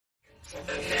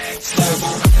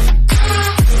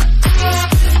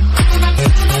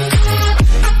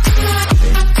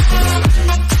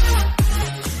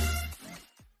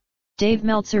Dave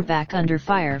Meltzer back under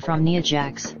fire from Nia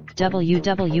Jax,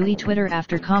 WWE Twitter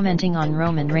after commenting on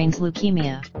Roman Reigns'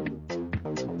 leukemia.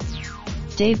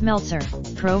 Dave Meltzer,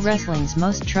 pro wrestling's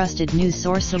most trusted news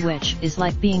source, which is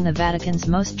like being the Vatican's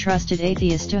most trusted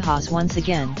atheist, has once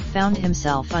again found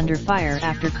himself under fire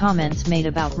after comments made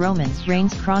about Roman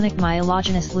Reigns' chronic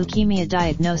myelogenous leukemia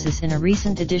diagnosis in a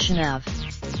recent edition of.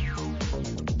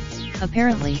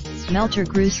 Apparently, Meltzer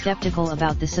grew skeptical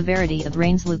about the severity of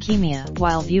Reigns' leukemia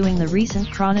while viewing the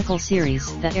recent Chronicle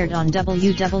series that aired on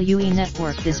WWE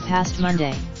Network this past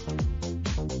Monday.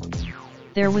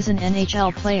 There was an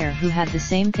NHL player who had the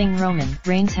same thing Roman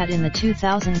Reigns had in the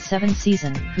 2007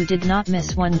 season, who did not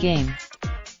miss one game.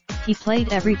 He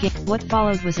played every game. What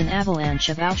followed was an avalanche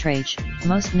of outrage,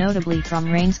 most notably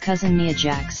from Reigns' cousin Nia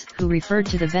Jax, who referred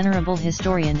to the venerable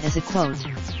historian as a, quote,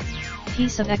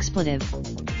 piece of expletive.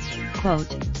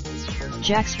 Quote.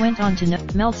 Jax went on to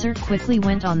note, Meltzer quickly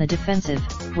went on the defensive,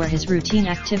 where his routine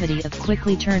activity of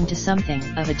quickly turned to something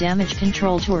of a damage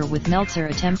control tour, with Meltzer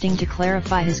attempting to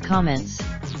clarify his comments.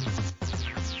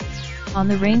 On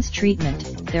the Reigns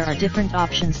treatment, there are different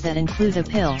options that include a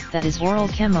pill that is oral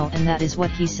chemo, and that is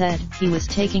what he said he was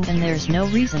taking, and there's no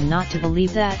reason not to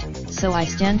believe that, so I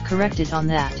stand corrected on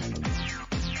that.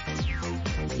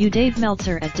 You Dave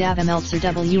Meltzer at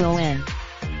 @DavaMeltzerWON.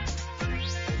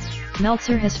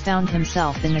 Meltzer has found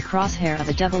himself in the crosshair of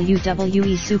a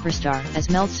WWE superstar,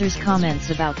 as Meltzer's comments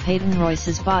about Peyton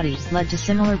Royce's body led to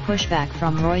similar pushback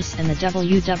from Royce and the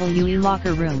WWE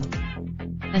locker room.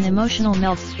 An emotional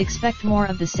Meltzer. Expect more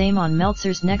of the same on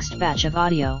Meltzer's next batch of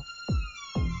audio.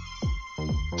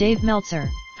 Dave Meltzer,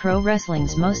 pro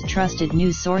wrestling's most trusted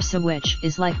news source, which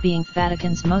is like being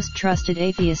Vatican's most trusted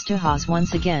atheist, has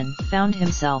once again found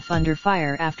himself under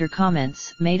fire after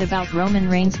comments made about Roman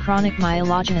Reigns' chronic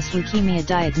myelogenous leukemia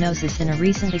diagnosis in a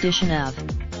recent edition of.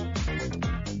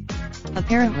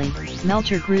 Apparently,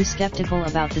 Meltzer grew skeptical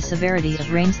about the severity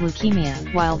of Reigns'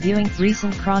 leukemia while viewing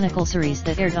recent Chronicle series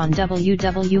that aired on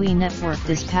WWE Network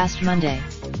this past Monday.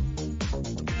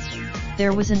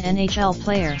 There was an NHL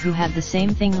player who had the same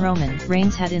thing Roman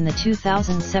Reigns had in the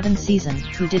 2007 season,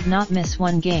 who did not miss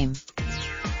one game.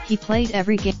 He played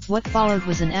every game. What followed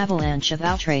was an avalanche of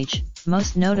outrage,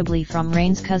 most notably from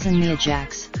Reigns' cousin Nia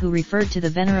Jax, who referred to the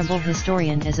venerable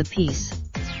historian as a piece.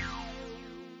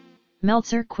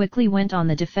 Meltzer quickly went on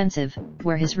the defensive,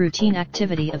 where his routine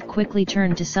activity of quickly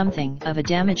turned to something of a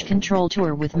damage control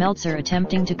tour, with Meltzer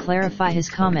attempting to clarify his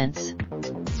comments.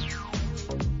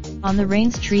 On the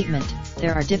Reigns treatment,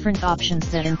 there are different options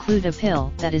that include a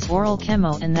pill that is oral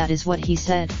chemo, and that is what he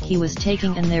said he was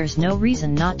taking, and there's no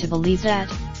reason not to believe that,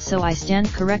 so I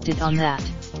stand corrected on that.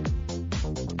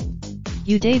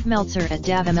 You Dave Meltzer at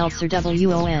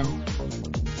 @DavaMeltzerWON.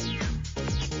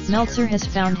 Meltzer has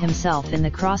found himself in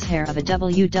the crosshair of a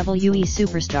WWE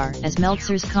superstar, as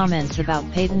Meltzer's comments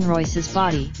about Peyton Royce's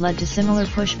body led to similar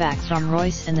pushback from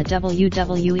Royce and the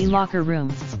WWE locker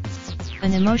room.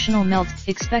 An emotional Meltzer.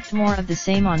 Expect more of the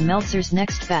same on Meltzer's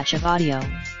next batch of audio.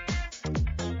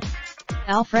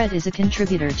 Alfred is a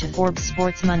contributor to Forbes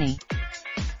Sports Money.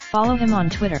 Follow him on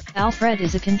Twitter. Alfred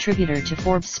is a contributor to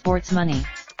Forbes Sports Money.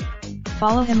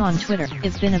 Follow him on Twitter.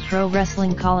 I've been a pro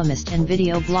wrestling columnist and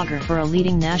video blogger for a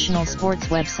leading national sports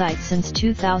website since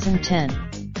 2010.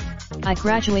 I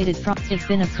graduated from. I've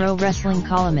been a pro wrestling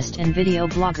columnist and video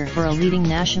blogger for a leading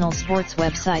national sports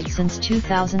website since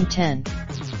 2010.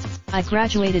 I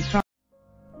graduated from.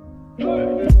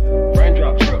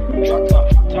 Raindrop, drop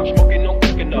top smoking, no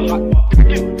cooking the hot pot.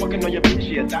 Fucking on your bitch,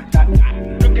 yeah, that.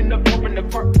 Looking up, open the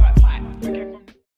park pot.